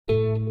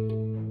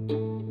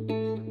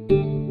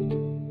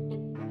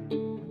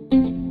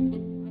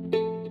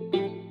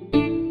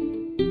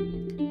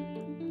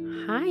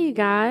Hey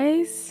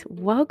guys,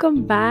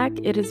 welcome back.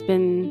 It has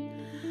been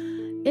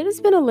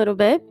a little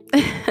bit,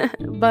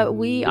 but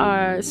we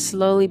are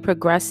slowly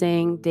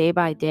progressing day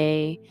by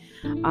day,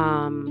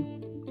 um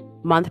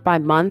month by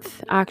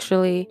month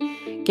actually,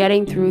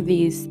 getting through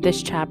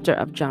this chapter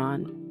of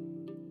John.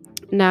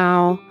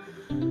 Now,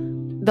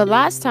 the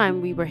last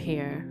time we were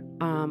here,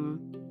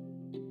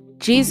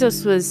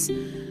 Jesus was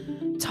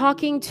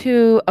talking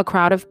to a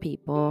crowd of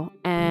people,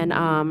 and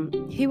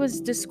he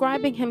was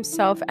describing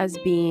himself as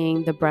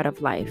being the bread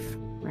of life,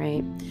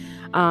 right?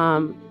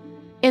 Um,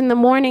 in the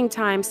morning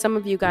time, some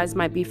of you guys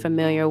might be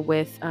familiar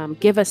with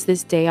give us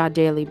this day our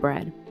daily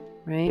bread,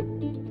 right?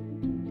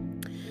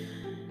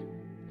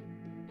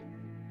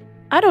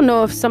 I don't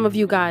know if some of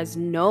you guys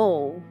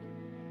know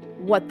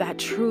what that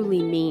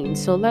truly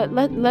means. So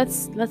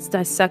let's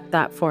dissect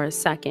that for a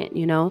second,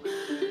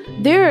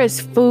 There is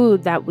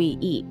food that we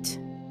eat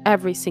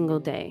every single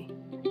day.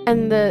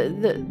 And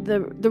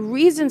the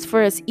reasons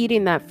for us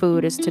eating that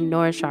food is to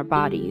nourish our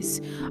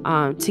bodies,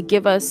 to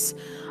give us,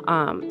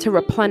 to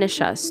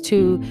replenish us,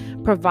 to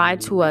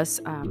provide to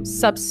us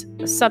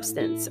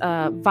substance,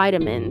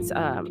 vitamins,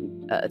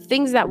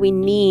 things that we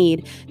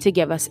need to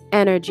give us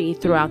energy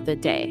throughout the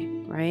day,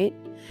 right?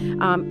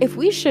 If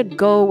we should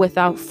go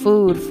without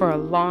food for a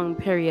long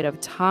period of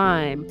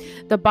time,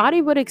 the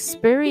body would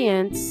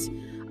experience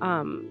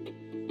um,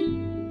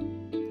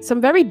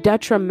 some very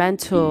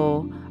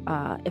detrimental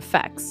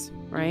effects,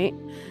 right?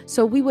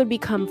 So we would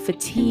become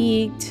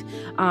fatigued.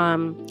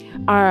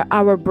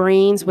 Our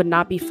brains would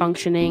not be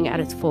functioning at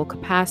its full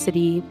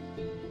capacity.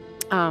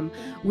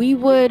 We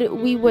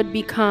would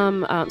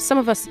become, some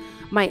of us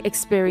might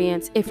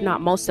experience, if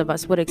not most of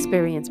us would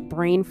experience,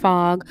 brain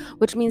fog,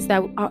 which means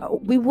that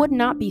we would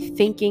not be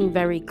thinking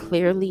very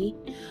clearly.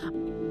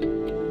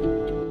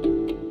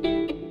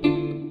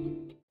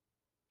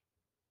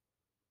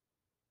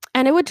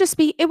 And it would just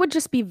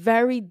be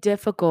very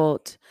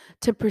difficult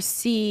to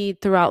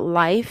proceed throughout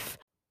life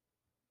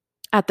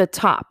at the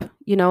top,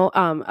 in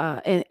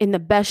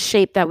the best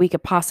shape that we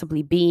could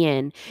possibly be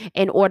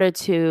in order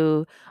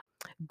to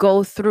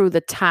go through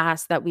the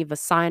tasks that we've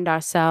assigned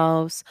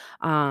ourselves,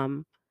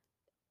 or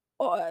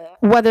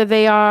whether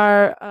they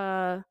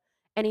are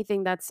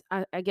anything that's,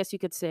 I guess you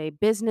could say,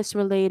 business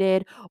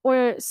related,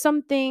 or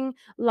something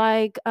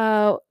like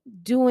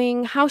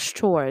doing house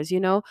chores,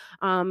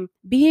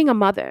 being a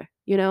mother,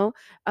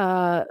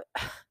 uh,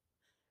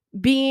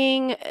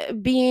 being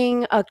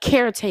a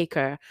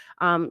caretaker,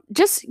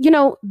 just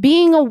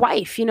being a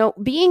wife,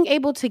 being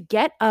able to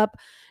get up,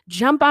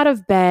 jump out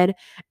of bed,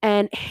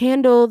 and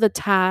handle the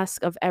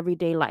task of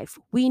everyday life.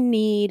 We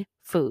need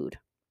food,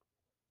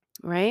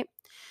 right?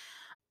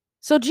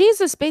 So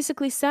Jesus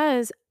basically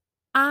says,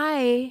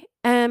 I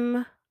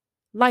am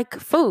like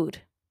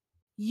food.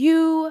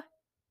 You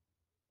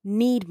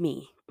need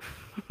me.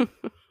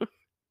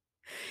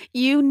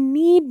 You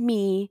need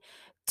me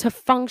to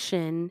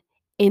function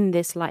in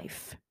this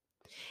life.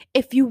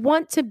 If you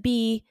want to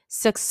be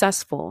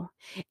successful,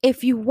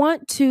 if you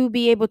want to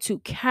be able to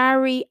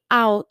carry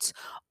out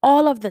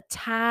all of the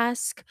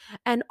tasks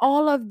and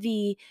all of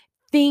the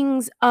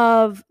things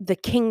of the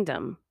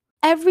kingdom,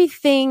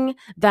 everything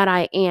that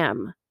I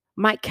am,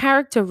 my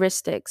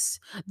characteristics,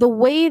 the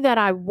way that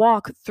I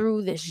walk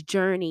through this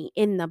journey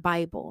in the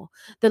Bible,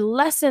 the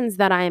lessons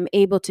that I am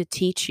able to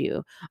teach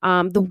you,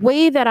 the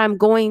way that I'm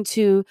going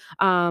to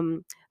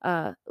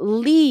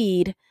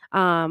lead,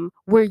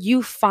 where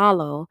you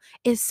follow,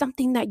 is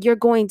something that you're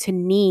going to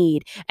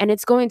need, and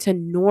it's going to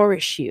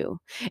nourish you.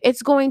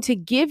 It's going to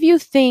give you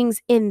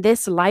things in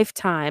this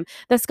lifetime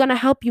that's going to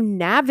help you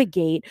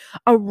navigate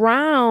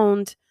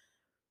around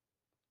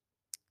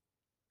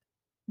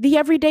the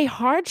everyday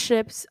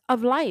hardships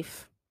of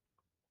life,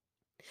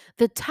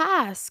 the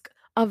task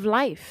of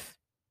life.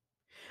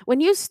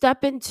 When you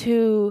step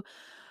into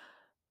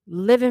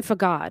living for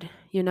God,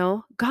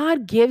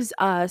 God gives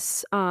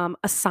us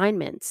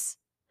assignments.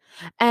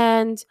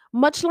 And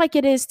much like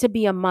it is to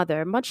be a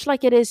mother, much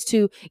like it is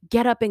to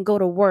get up and go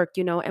to work,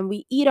 and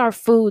we eat our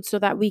food so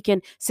that we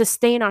can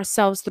sustain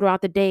ourselves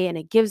throughout the day and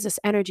it gives us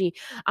energy.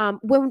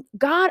 When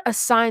God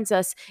assigns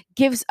us,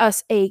 gives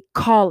us a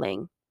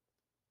calling,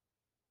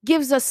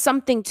 gives us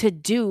something to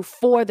do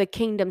for the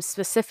kingdom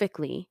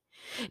specifically.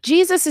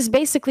 Jesus is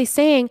basically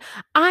saying,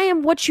 I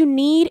am what you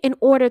need in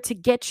order to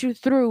get you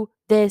through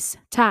this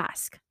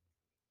task.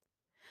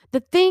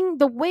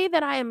 The way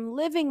that I am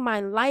living my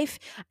life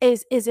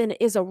is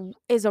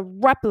a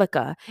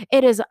replica.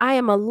 I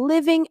am a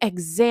living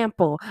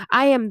example.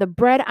 I am the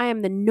bread, I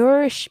am the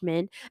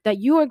nourishment that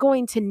you are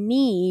going to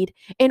need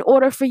in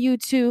order for you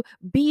to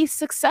be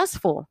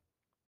successful.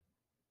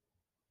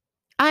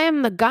 I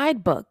am the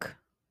guidebook.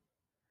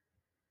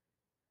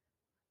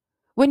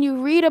 When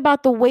you read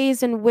about the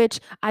ways in which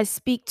I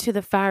speak to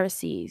the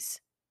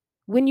Pharisees,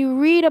 when you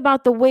read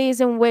about the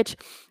ways in which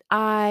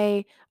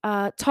I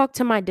talk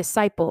to my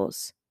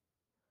disciples,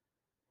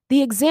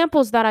 the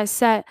examples that I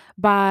set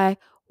by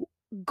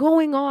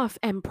going off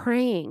and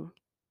praying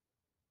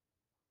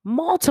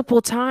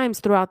multiple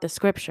times throughout the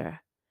scripture,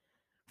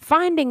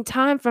 finding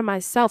time for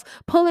myself,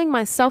 pulling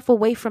myself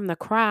away from the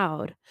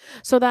crowd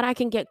so that I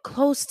can get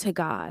close to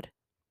God.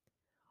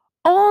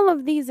 All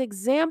of these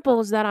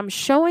examples that I'm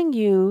showing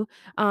you,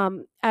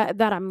 that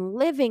I'm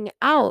living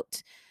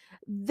out,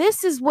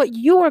 this is what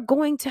you are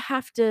going to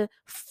have to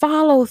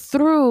follow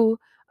through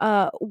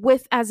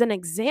with as an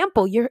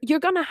example. You're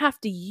gonna have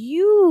to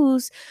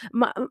use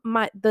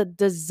the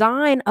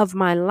design of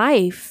my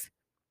life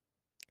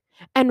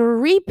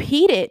and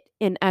repeat it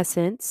in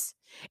essence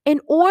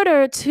in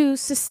order to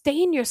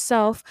sustain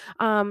yourself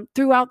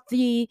throughout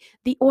the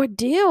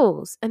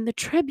ordeals and the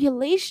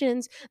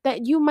tribulations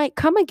that you might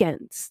come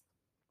against.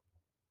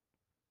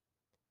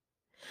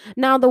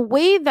 Now, the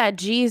way that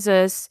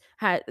Jesus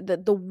had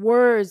the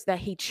words that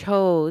he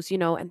chose,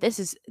 and this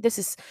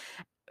is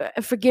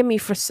forgive me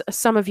for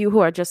some of you who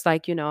are just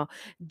like,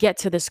 get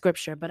to the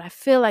scripture, but I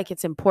feel like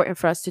it's important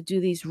for us to do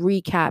these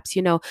recaps.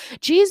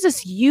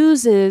 Jesus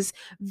uses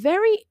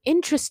very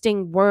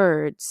interesting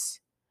words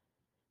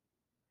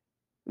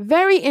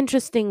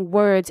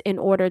in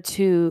order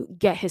to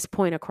get his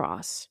point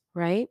across,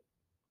 right?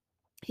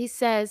 He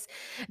says,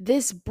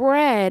 "This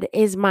bread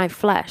is my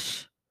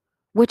flesh,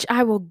 which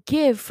I will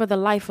give for the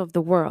life of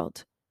the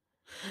world."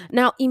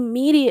 Now,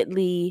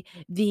 immediately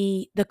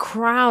the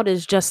crowd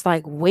is just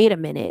like, "Wait a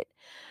minute.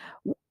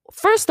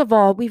 First of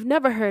all, we've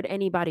never heard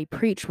anybody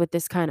preach with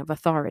this kind of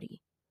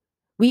authority.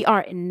 We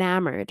are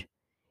enamored.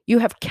 You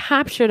have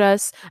captured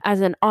us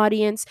as an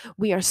audience.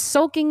 We are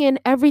soaking in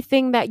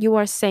everything that you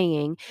are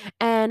saying,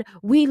 and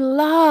we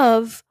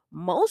love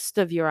most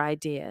of your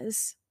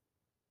ideas.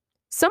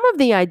 Some of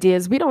the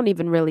ideas we don't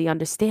even really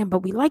understand,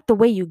 but we like the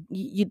way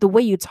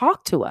you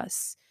talk to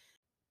us."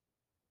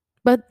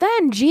 But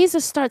then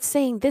Jesus starts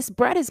saying, "This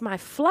bread is my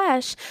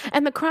flesh."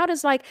 And the crowd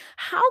is like,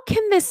 "How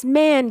can this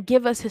man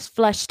give us his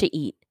flesh to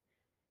eat?"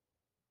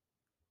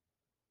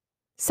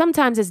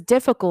 Sometimes it's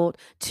difficult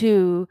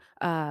to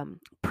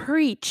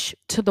preach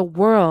to the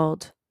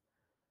world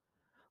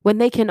when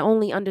they can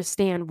only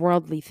understand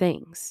worldly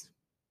things.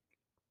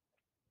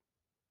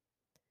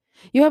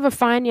 You ever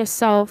find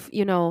yourself,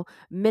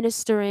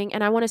 ministering?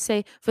 And I want to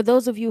say, for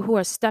those of you who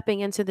are stepping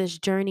into this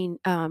journey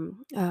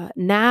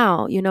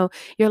now,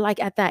 you're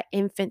like at that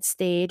infant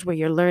stage where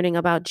you're learning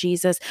about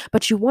Jesus,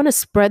 but you want to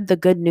spread the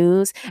good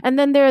news. And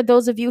then there are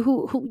those of you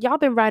who y'all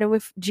been riding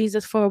with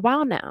Jesus for a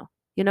while now,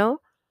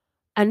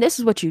 and this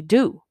is what you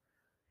do.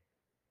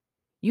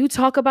 You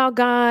talk about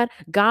God.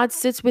 God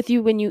sits with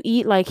you when you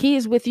eat, like he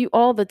is with you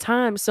all the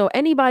time. So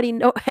everybody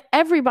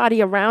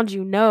around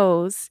you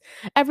knows,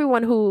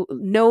 everyone who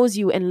knows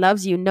you and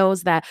loves you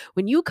knows that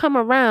when you come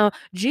around,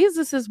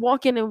 Jesus is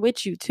walking in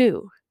with you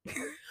too.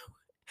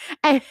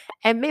 and,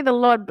 and may the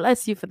Lord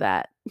bless you for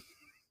that.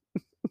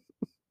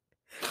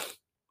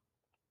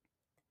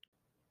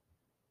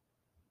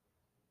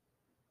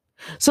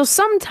 So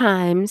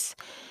sometimes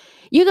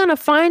you're going to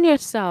find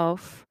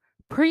yourself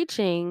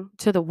preaching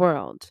to the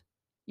world.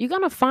 You're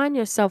going to find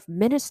yourself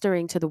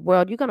ministering to the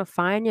world. You're going to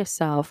find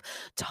yourself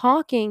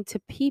talking to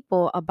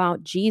people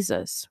about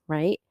Jesus,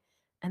 right?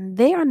 And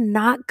they are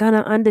not going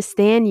to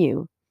understand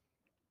you.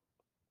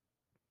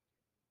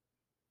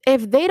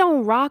 If they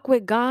don't rock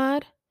with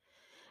God,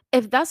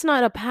 if that's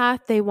not a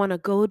path they want to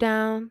go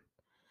down,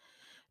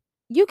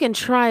 you can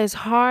try as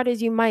hard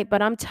as you might,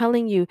 but I'm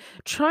telling you,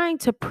 trying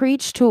to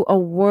preach to a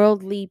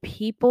worldly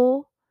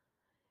people,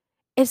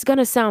 it's going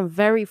to sound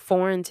very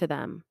foreign to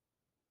them.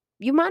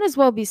 You might as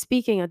well be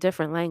speaking a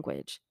different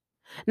language.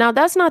 Now,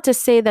 that's not to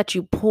say that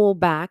you pull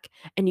back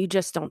and you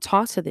just don't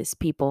talk to these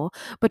people,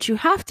 but you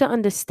have to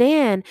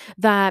understand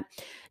that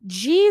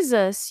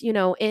Jesus,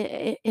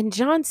 in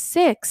John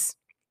 6,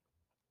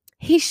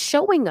 he's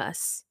showing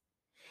us,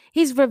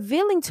 he's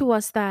revealing to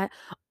us that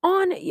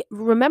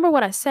remember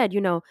what I said,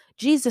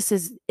 Jesus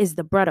is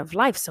the bread of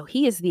life, so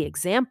he is the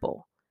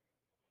example.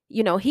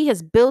 He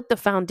has built the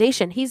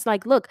foundation. He's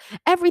like, look,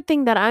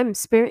 everything that I'm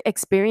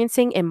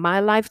experiencing in my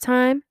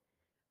lifetime,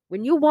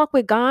 when you walk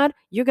with God,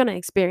 you're going to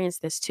experience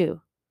this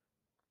too.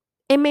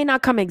 It may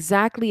not come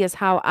exactly as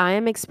how I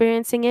am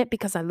experiencing it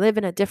because I live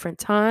in a different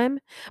time,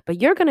 but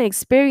you're going to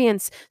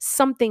experience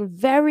something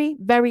very,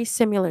 very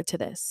similar to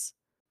this.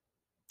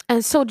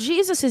 And so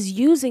Jesus is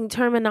using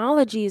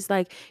terminologies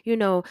like,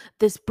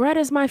 this bread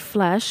is my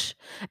flesh.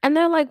 And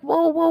they're like,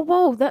 whoa, whoa,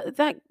 whoa,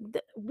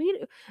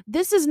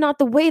 this is not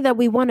the way that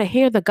we want to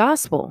hear the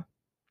gospel.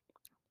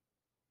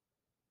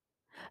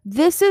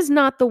 This is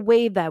not the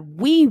way that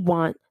we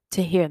want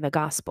to hear the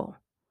gospel.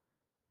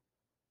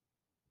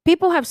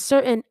 People have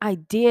certain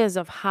ideas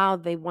of how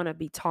they want to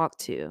be talked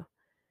to.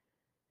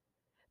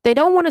 They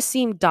don't want to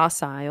seem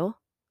docile.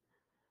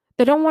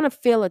 They don't want to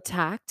feel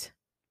attacked.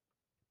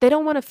 They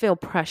don't want to feel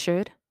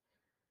pressured.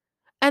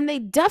 And they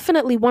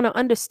definitely want to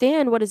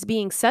understand what is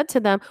being said to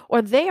them,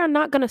 or they are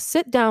not going to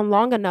sit down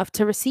long enough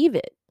to receive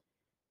it.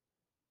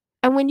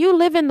 And when you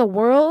live in the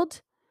world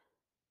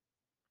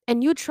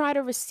and you try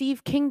to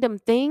receive kingdom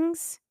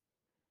things,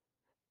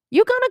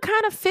 you're going to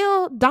kind of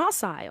feel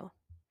docile.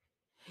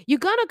 You're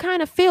going to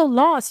kind of feel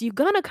lost. You're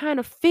going to kind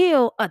of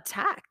feel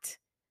attacked.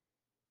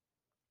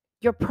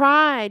 Your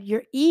pride,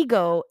 your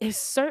ego is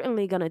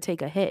certainly going to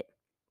take a hit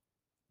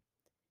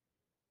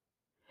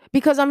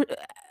because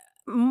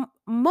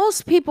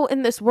most people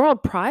in this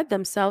world pride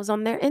themselves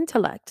on their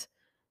intellect.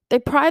 They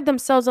pride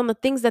themselves on the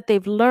things that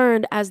they've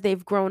learned as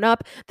they've grown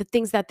up, the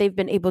things that they've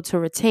been able to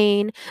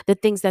retain, the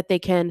things that they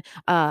can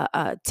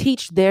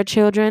teach their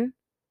children.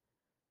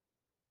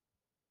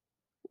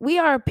 We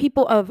are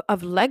people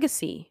of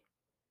legacy.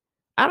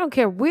 I don't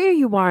care where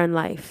you are in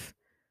life.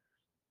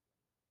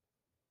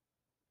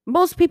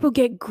 Most people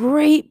get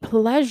great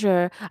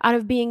pleasure out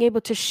of being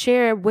able to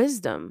share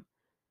wisdom,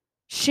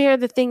 share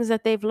the things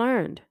that they've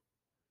learned.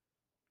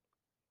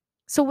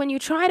 So when you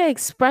try to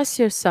express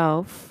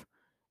yourself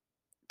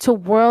to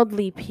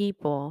worldly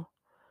people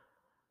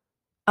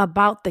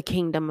about the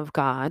kingdom of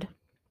God,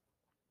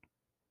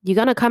 you're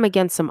going to come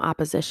against some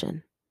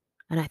opposition.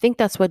 And I think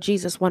that's what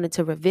Jesus wanted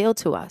to reveal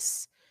to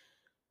us.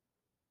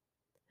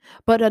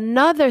 But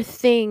another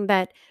thing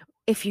that,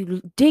 if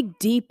you dig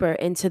deeper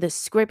into the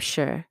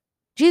scripture,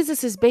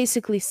 Jesus is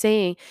basically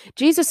saying,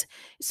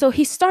 so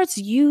he's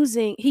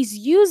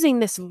using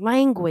this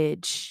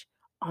language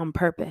on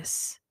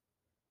purpose.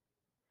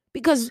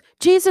 Because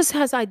Jesus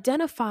has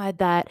identified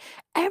that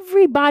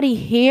everybody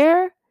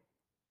here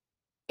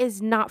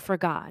is not for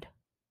God.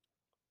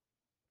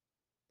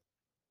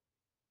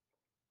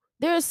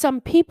 There are some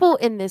people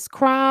in this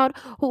crowd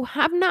who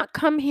have not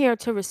come here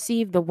to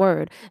receive the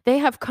word. They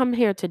have come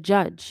here to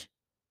judge.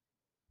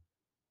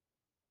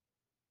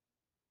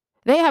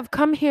 They have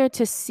come here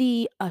to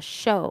see a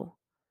show,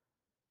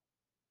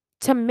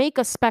 to make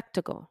a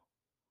spectacle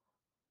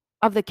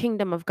of the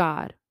kingdom of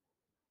God,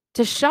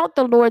 to shout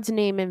the Lord's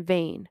name in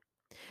vain,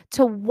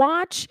 to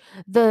watch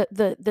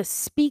the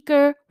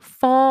speaker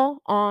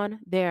fall on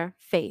their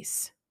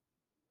face.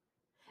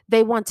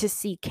 They want to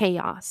see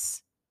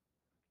chaos.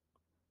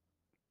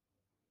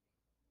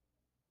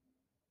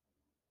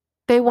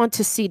 They want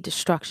to see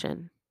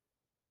destruction.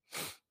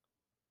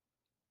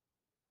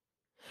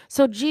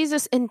 So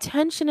Jesus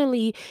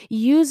intentionally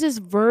uses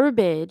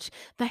verbiage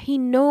that he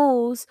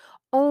knows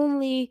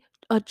only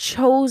a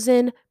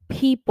chosen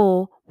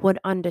people would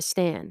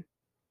understand.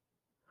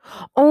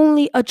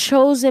 Only a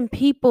chosen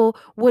people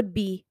would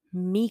be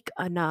meek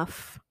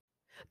enough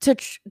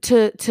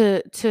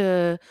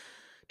to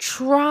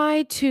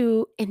try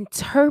to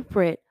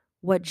interpret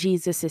what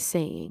Jesus is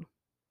saying.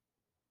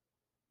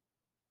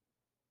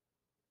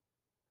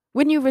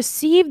 When you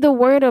receive the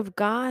word of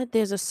God,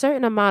 there's a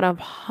certain amount of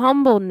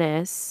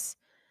humbleness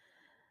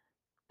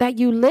that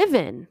you live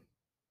in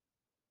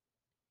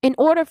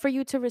order for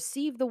you to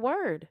receive the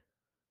word.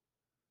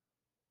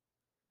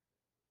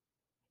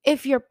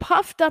 If you're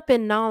puffed up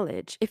in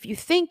knowledge, if you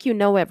think you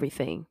know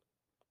everything,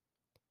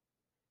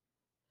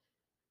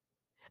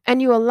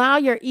 and you allow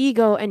your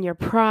ego and your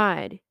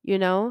pride,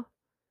 to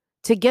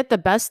get the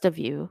best of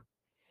you,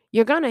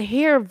 you're going to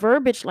hear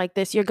verbiage like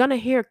this. You're going to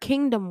hear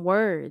kingdom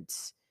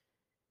words.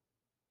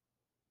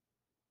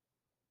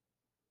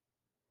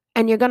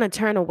 And you're going to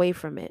turn away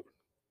from it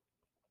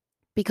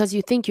because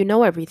you think you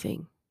know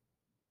everything.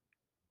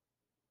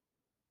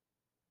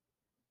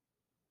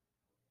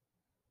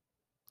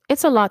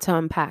 It's a lot to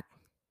unpack.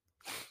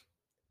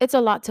 It's a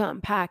lot to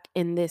unpack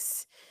in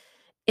this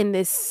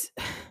this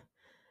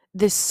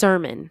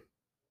sermon.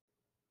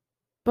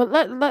 But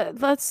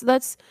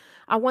let's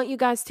I want you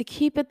guys to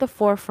keep at the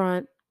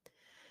forefront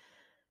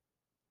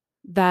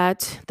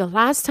that the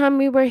last time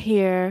we were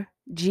here,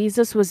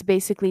 Jesus was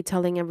basically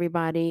telling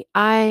everybody,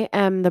 I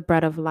am the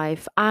bread of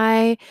life.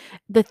 The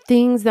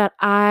things that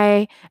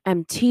I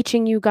am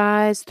teaching you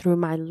guys through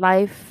my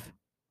life,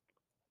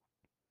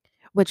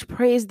 which,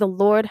 praise the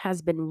Lord,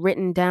 has been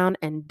written down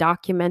and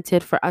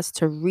documented for us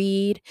to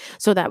read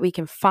so that we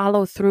can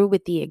follow through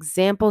with the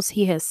examples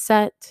he has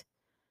set.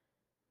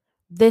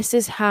 This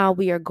is how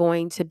we are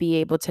going to be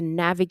able to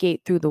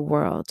navigate through the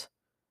world.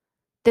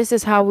 This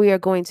is how we are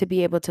going to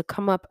be able to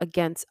come up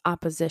against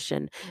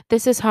opposition.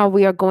 This is how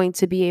we are going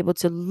to be able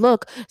to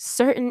look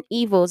certain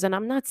evils. And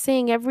I'm not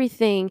saying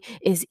everything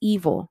is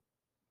evil.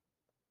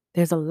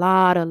 There's a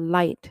lot of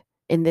light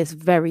in this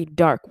very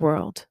dark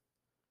world.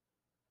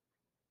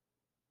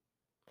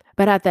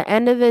 But at the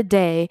end of the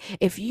day,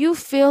 if you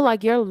feel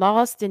like you're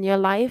lost in your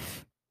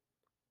life,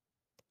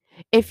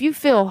 if you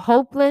feel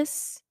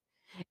hopeless,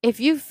 if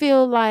you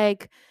feel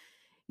like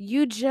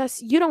you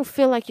don't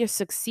feel like you're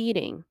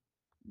succeeding,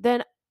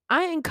 then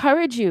I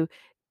encourage you,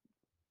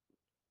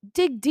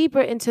 dig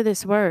deeper into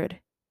this word.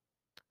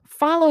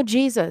 Follow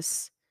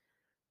Jesus.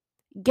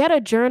 Get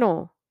a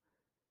journal.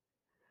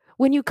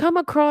 When you come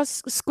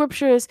across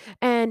scriptures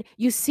and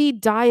you see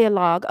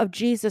dialogue of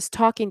Jesus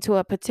talking to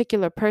a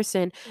particular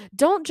person,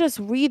 don't just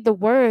read the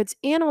words,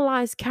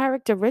 analyze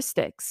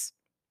characteristics.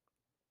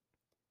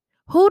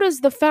 Who does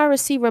the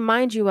Pharisee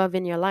remind you of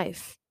in your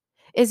life?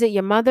 Is it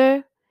your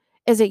mother?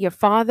 Is it your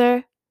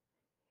father?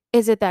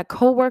 Is it that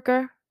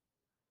coworker?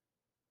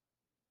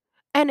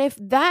 And if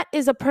that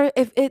is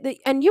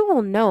and you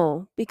will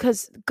know,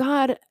 because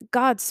God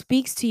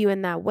speaks to you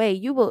in that way.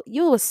 You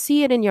will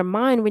see it in your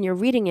mind when you're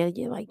reading it.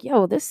 You're like,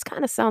 yo, this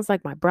kind of sounds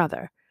like my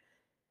brother.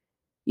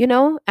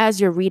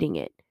 as you're reading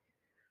it.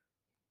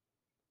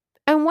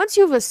 And once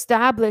you've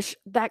established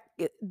that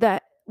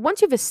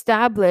once you've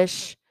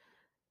established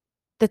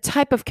the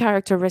type of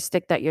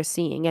characteristic that you're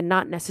seeing and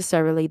not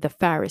necessarily the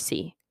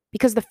Pharisee,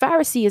 because the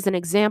Pharisee is an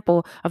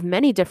example of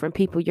many different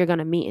people you're going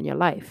to meet in your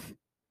life.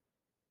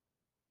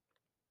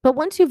 But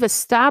once you've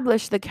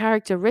established the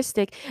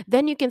characteristic,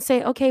 then you can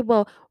say, okay,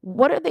 well,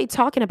 what are they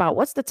talking about?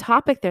 What's the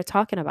topic they're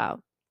talking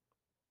about?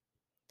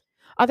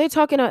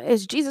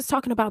 Is Jesus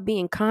talking about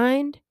being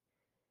kind?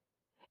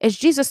 Is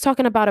Jesus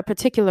talking about a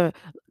particular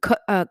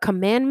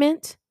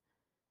commandment?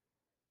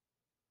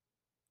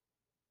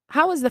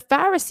 How is the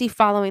Pharisee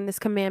following this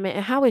commandment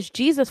and how is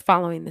Jesus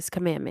following this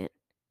commandment?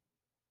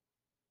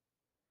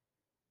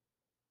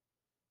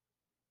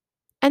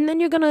 And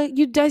then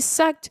you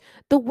dissect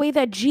the way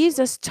that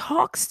Jesus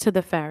talks to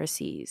the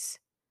Pharisees.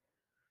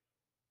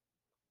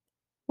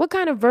 What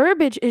kind of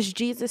verbiage is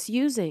Jesus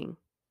using?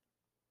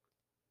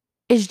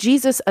 Is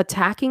Jesus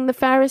attacking the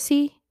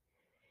Pharisee?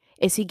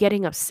 Is he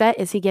getting upset?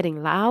 Is he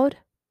getting loud?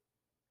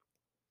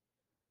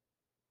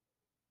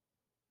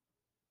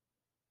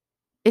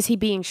 Is he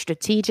being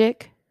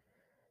strategic?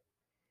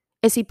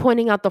 Is he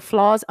pointing out the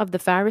flaws of the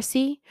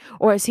Pharisee?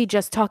 Or is he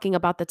just talking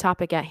about the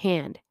topic at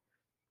hand?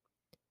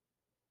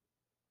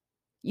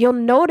 You'll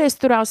notice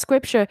throughout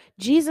scripture,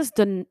 Jesus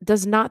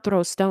does not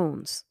throw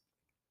stones.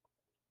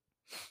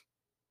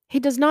 He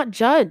does not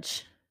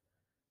judge.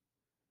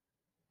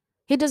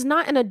 He does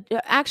not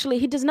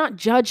he does not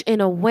judge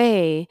in a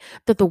way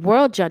that the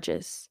world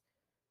judges.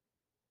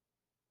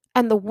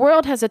 And the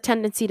world has a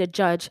tendency to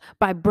judge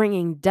by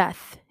bringing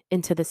death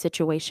into the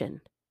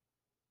situation.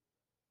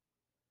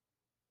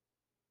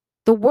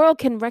 The world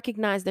can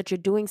recognize that you're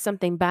doing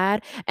something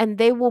bad and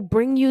they will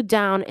bring you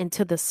down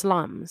into the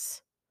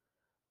slums.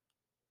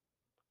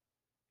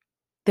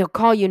 They'll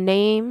call you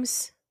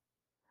names.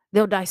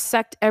 They'll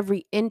dissect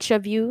every inch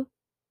of you,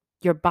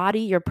 your body,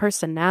 your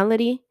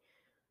personality.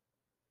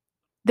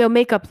 They'll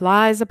make up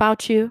lies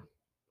about you.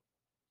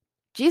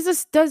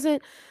 Jesus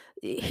doesn't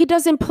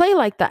play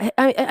like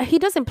that. He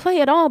doesn't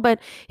play at all, but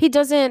he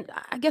doesn't,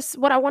 I guess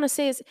what I want to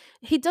say is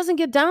he doesn't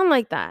get down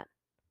like that.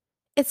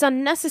 It's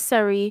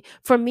unnecessary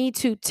for me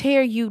to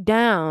tear you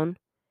down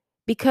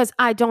because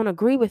I don't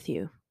agree with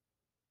you.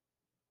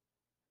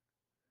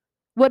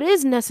 What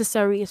is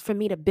necessary is for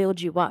me to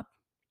build you up.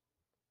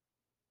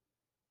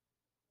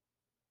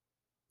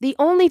 The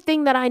only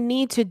thing that I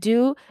need to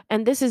do,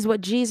 and this is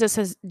what Jesus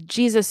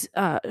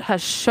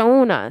has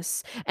shown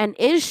us and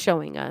is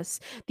showing us,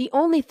 the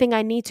only thing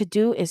I need to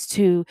do is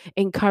to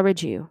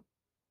encourage you,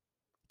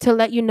 to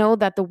let you know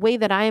that the way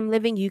that I am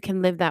living, you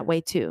can live that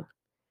way too.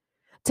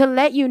 To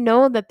let you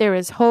know that there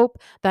is hope,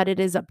 that it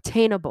is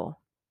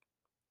obtainable.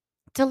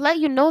 To let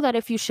you know that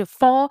if you should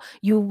fall,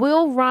 you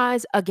will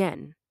rise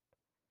again.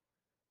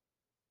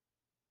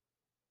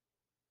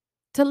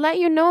 To let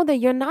you know that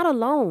you're not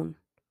alone,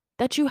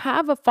 that you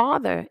have a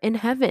Father in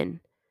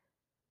heaven.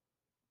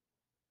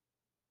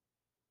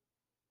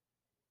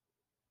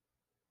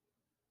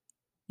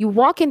 You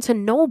walk into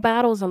no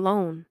battles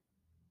alone.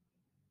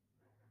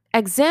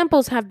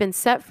 Examples have been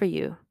set for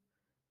you.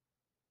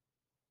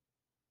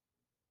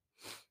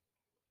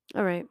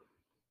 All right.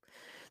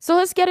 So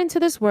let's get into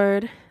this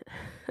word.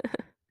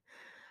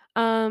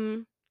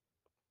 So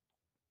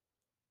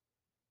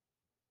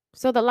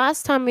the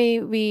last time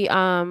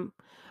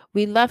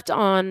we left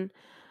on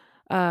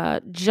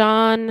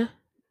John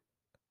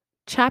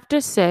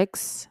chapter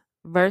 6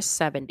 verse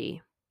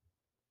 70.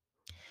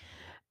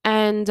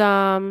 And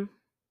I'm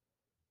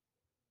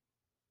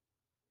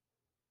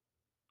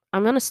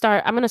going to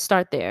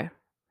start there,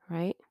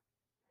 right?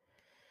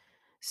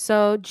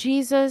 So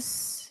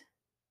Jesus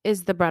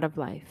is the bread of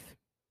life.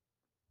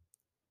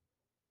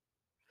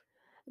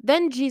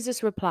 Then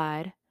Jesus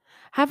replied,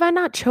 "Have I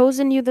not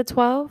chosen you the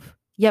 12?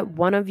 Yet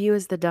one of you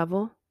is the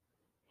devil."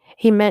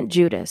 He meant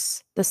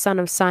Judas, the son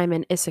of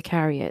Simon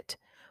Iscariot,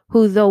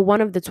 who, though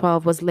one of the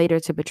 12, was later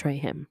to betray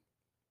him.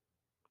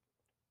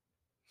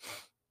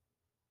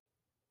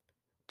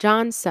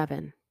 John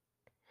 7.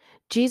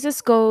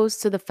 Jesus goes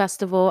to the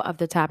festival of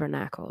the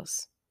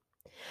tabernacles.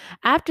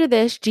 After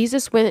this,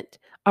 Jesus went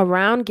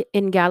around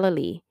in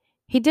Galilee.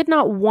 He did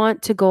not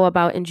want to go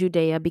about in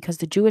Judea because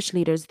the Jewish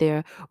leaders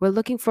there were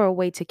looking for a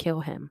way to kill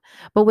him.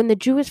 But when the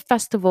Jewish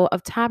festival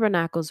of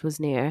tabernacles was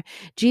near,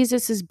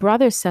 Jesus'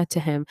 brothers said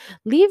to him,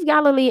 "Leave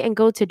Galilee and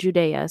go to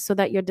Judea so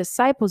that your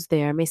disciples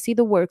there may see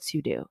the works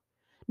you do.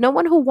 No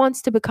one who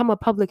wants to become a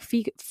public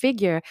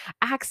figure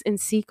acts in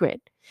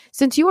secret.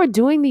 Since you are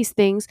doing these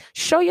things,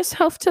 show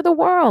yourself to the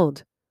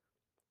world."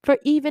 For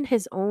even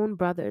his own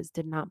brothers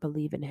did not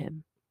believe in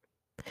him.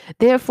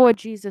 Therefore,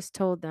 Jesus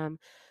told them,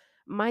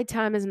 "My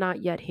time is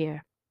not yet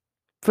here.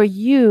 For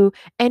you,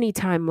 any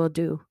time will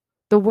do.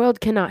 The world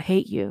cannot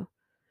hate you,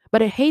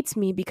 but it hates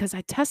me because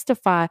I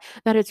testify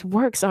that its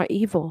works are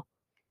evil.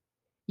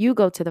 You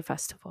go to the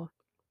festival.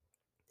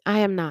 I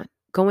am not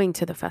going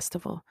to the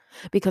festival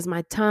because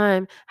my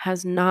time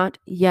has not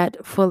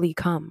yet fully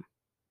come."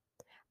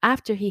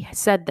 After he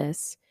said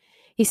this,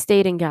 he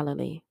stayed in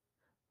Galilee.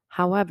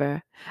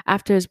 However,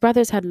 after his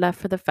brothers had left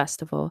for the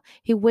festival,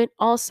 he went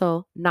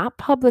also, not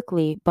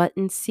publicly, but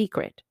in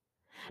secret.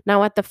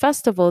 Now, at the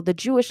festival, the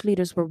Jewish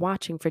leaders were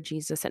watching for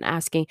Jesus and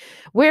asking,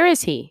 "Where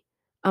is he?"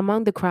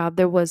 Among the crowd,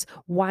 there was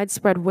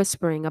widespread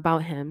whispering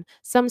about him.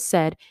 Some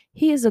said,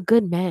 "He is a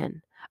good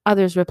man."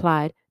 Others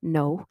replied,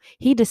 "No,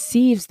 he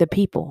deceives the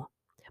people."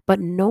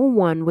 But no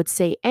one would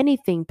say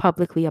anything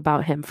publicly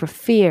about him for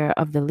fear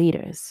of the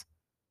leaders.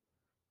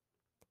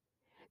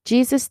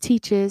 Jesus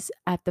teaches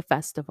at the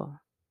festival.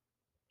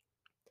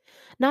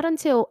 Not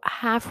until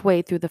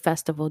halfway through the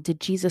festival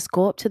did Jesus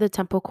go up to the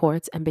temple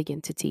courts and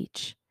begin to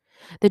teach.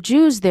 The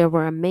Jews there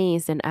were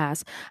amazed and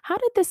asked, "How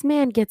did this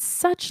man get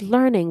such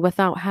learning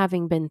without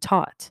having been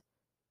taught?"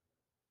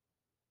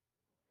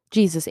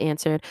 Jesus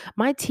answered,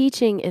 "My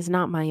teaching is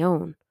not my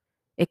own.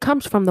 It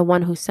comes from the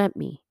one who sent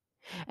me.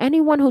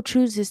 Anyone who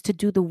chooses to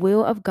do the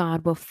will of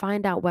God will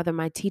find out whether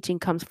my teaching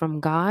comes from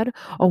God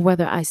or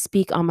whether I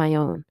speak on my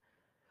own.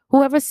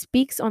 Whoever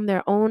speaks on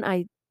their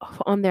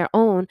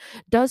own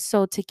does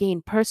so to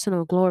gain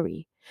personal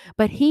glory.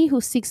 But he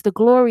who seeks the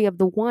glory of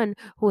the one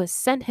who has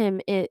sent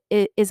him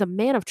is a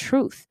man of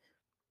truth.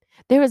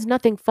 There is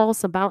nothing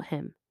false about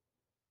him.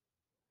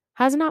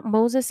 Has not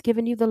Moses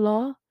given you the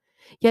law?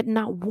 Yet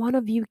not one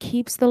of you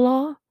keeps the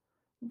law?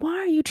 Why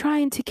are you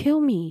trying to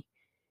kill me?"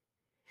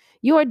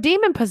 "You are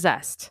demon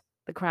possessed,"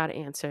 the crowd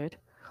answered.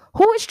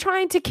 "Who is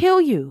trying to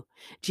kill you?"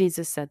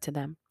 Jesus said to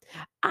them.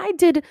 "I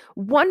did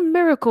one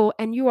miracle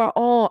and you are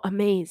all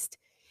amazed.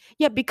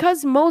 Yet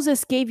because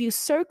Moses gave you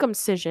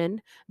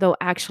circumcision, though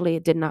actually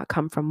it did not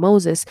come from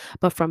Moses,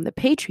 but from the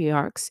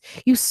patriarchs,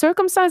 you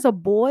circumcise a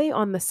boy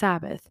on the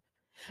Sabbath.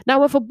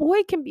 Now, if a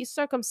boy can be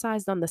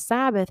circumcised on the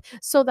Sabbath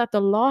so that the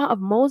law of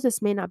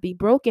Moses may not be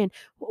broken,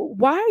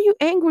 why are you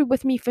angry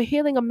with me for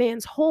healing a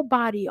man's whole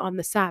body on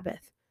the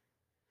Sabbath?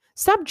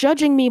 Stop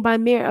judging me by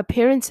mere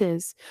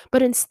appearances,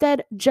 but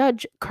instead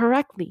judge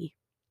correctly."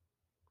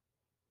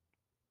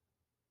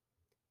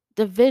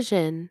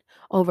 Division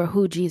over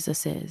who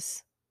Jesus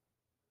is.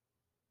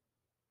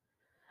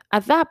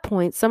 At that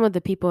point, some of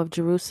the people of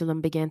Jerusalem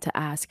began to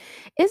ask,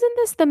 "Isn't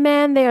this the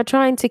man they are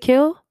trying to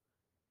kill?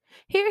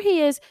 Here he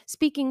is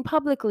speaking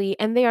publicly,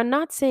 and they are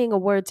not saying a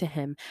word to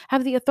him.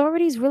 Have the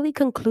authorities really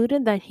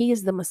concluded that he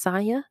is the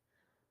Messiah?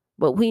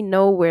 But we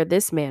know where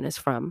this man is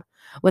from.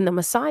 When the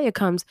Messiah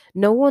comes,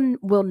 no one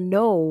will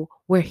know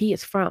where he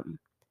is from."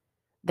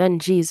 Then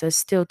Jesus,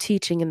 still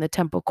teaching in the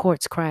temple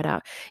courts, cried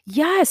out,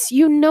 "Yes,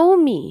 you know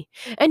me,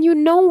 and you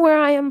know where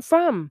I am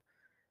from.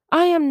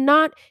 I am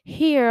not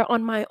here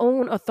on my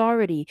own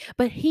authority,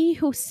 but he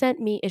who sent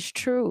me is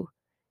true.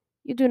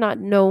 You do not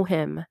know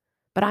him,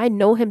 but I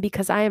know him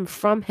because I am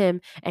from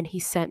him and he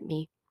sent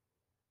me."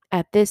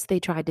 At this, they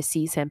tried to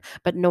seize him,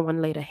 but no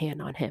one laid a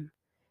hand on him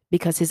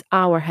because his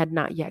hour had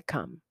not yet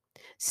come.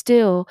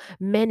 Still,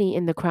 many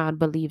in the crowd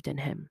believed in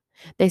him.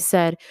 They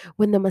said,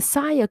 "When the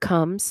Messiah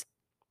comes,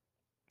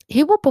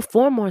 he will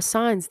perform more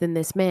signs than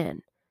this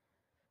man."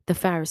 The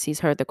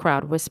Pharisees heard the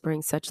crowd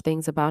whispering such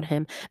things about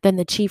him. Then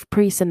the chief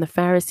priests and the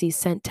Pharisees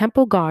sent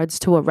temple guards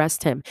to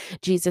arrest him.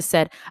 Jesus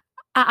said,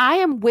 I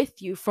am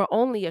with you for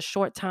only a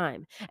short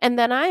time, and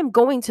then I am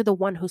going to the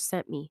one who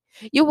sent me.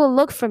 You will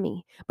look for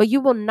me, but you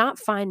will not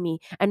find me,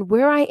 and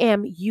where I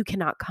am, you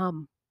cannot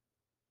come."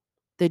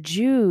 The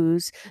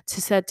Jews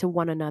said to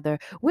one another,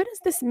 "Where does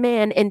this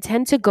man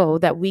intend to go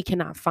that we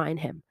cannot find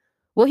him?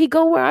 Will he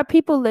go where our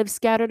people live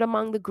scattered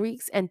among the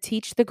Greeks and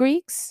teach the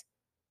Greeks?"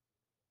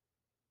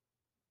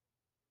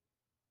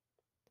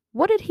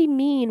 What did he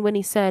mean when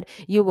he said,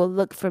 "You will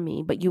look for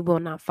me, but you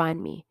will not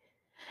find me"?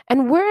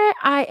 And where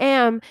I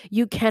am,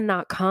 you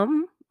cannot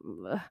come?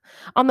 Ugh.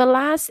 On the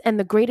last and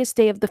the greatest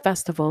day of the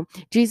festival,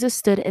 Jesus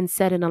stood and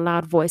said in a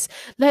loud voice,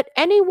 "Let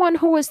anyone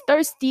who is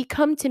thirsty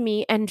come to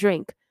me and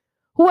drink.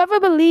 Whoever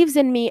believes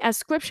in me, as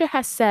scripture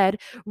has said,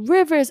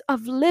 rivers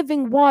of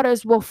living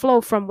waters will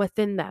flow from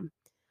within them."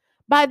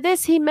 By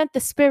this he meant the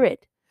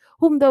Spirit,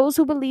 whom those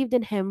who believed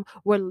in him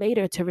were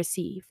later to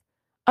receive.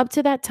 Up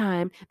to that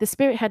time, the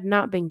Spirit had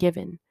not been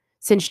given,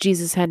 since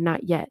Jesus had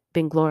not yet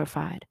been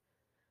glorified.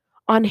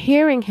 On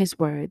hearing his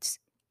words,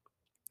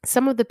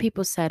 some of the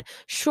people said,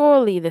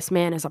 "Surely this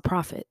man is a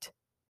prophet."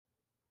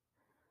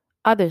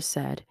 Others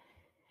said,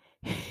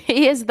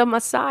 "He is the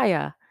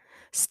Messiah."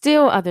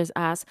 Still others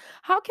asked,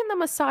 "How can the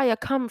Messiah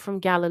come from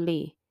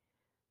Galilee?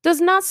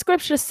 Does not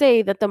scripture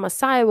say that the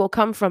Messiah will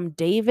come from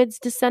David's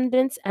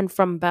descendants and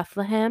from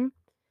Bethlehem,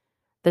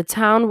 the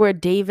town where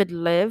David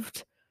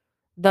lived?"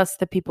 Thus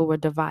the people were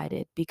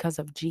divided because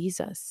of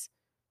Jesus.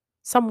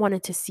 Some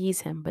wanted to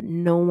seize him, but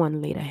no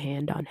one laid a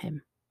hand on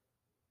him.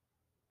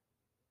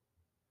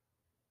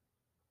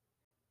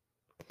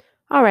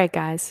 All right,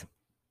 guys.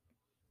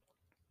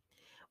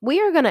 We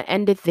are going to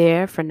end it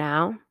there for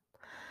now.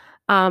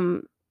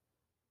 Um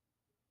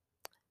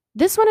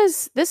this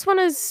one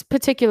is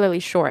particularly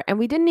short, and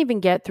we didn't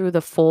even get through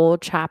the full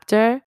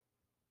chapter.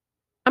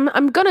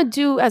 I'm going to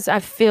do as I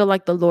feel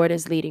like the Lord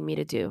is leading me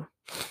to do.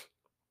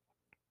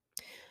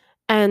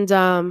 And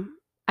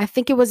I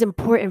think it was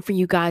important for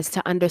you guys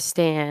to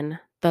understand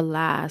the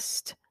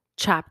last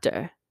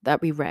chapter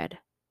that we read.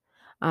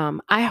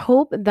 I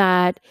hope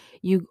that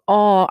you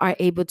all are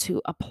able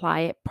to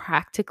apply it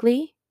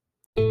practically.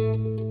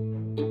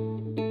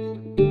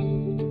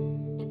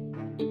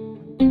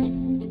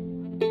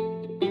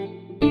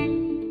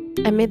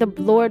 And may the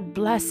Lord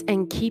bless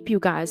and keep you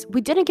guys.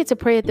 We didn't get to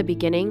pray at the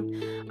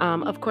beginning.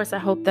 Of course, I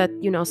hope that,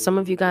 some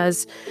of you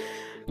guys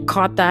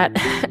caught that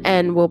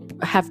and will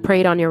have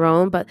prayed on your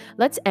own. But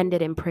let's end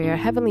it in prayer.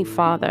 Heavenly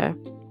Father,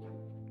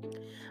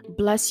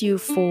 bless you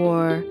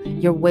for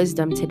your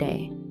wisdom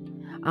today.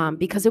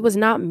 Because it was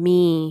not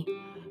me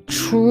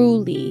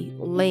truly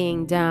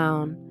laying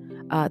down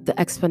the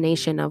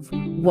explanation of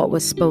what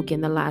was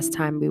spoken the last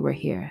time we were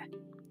here.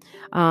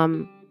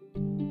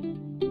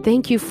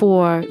 Thank you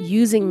for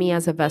using me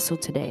as a vessel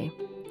today.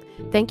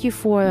 Thank you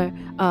for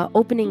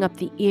opening up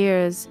the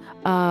ears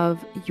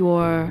of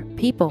your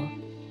people.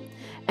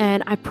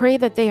 And I pray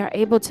that they are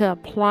able to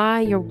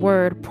apply your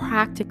word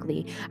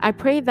practically. I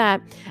pray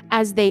that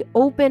as they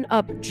open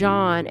up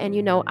John,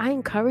 and I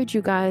encourage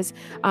you guys,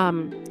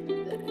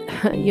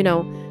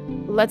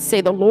 let's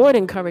say the Lord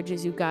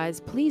encourages you guys,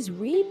 please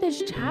read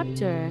this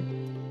chapter.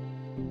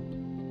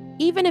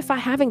 Even if I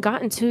haven't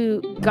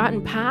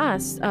gotten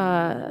past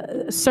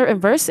certain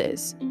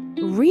verses,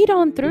 read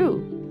on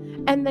through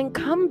and then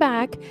come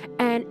back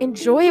and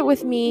enjoy it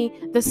with me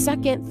the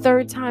second,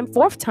 third time,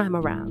 fourth time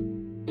around.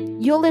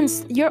 You'll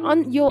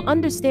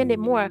understand it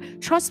more.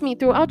 Trust me,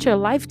 throughout your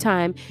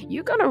lifetime,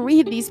 you're going to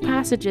read these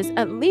passages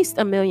at least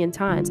 1,000,000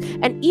 times.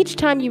 And each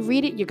time you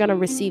read it, you're going to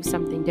receive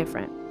something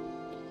different.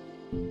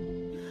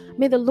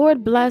 May the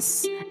Lord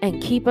bless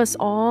and keep us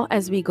all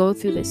as we go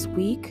through this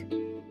week.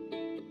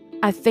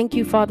 I thank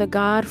you, Father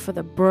God, for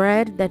the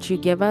bread that you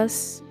give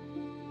us.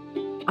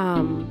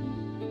 I'm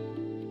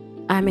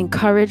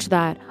encouraged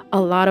that a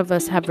lot of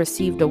us have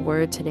received a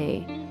word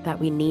today that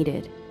we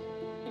needed.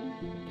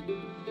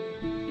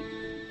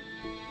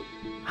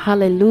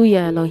 Hallelujah,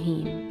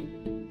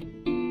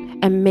 Elohim.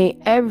 And may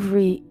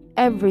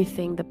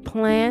everything, the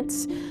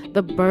plants,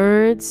 the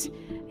birds,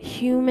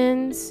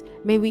 humans,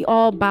 may we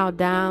all bow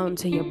down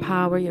to your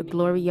power, your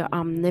glory, your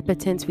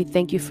omnipotence. We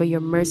thank you for your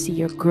mercy,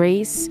 your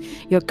grace,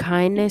 your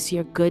kindness,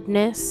 your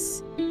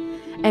goodness.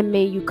 And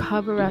may you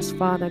cover us,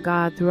 Father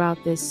God,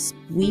 throughout this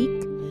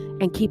week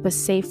and keep us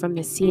safe from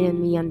the seen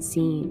and the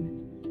unseen.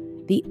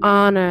 The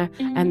honor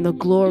and the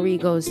glory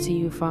goes to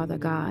you, Father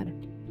God.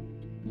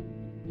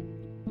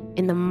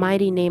 In the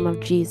mighty name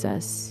of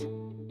Jesus,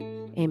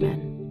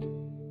 amen.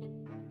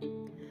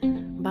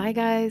 Bye,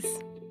 guys.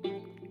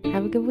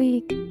 Have a good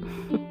week.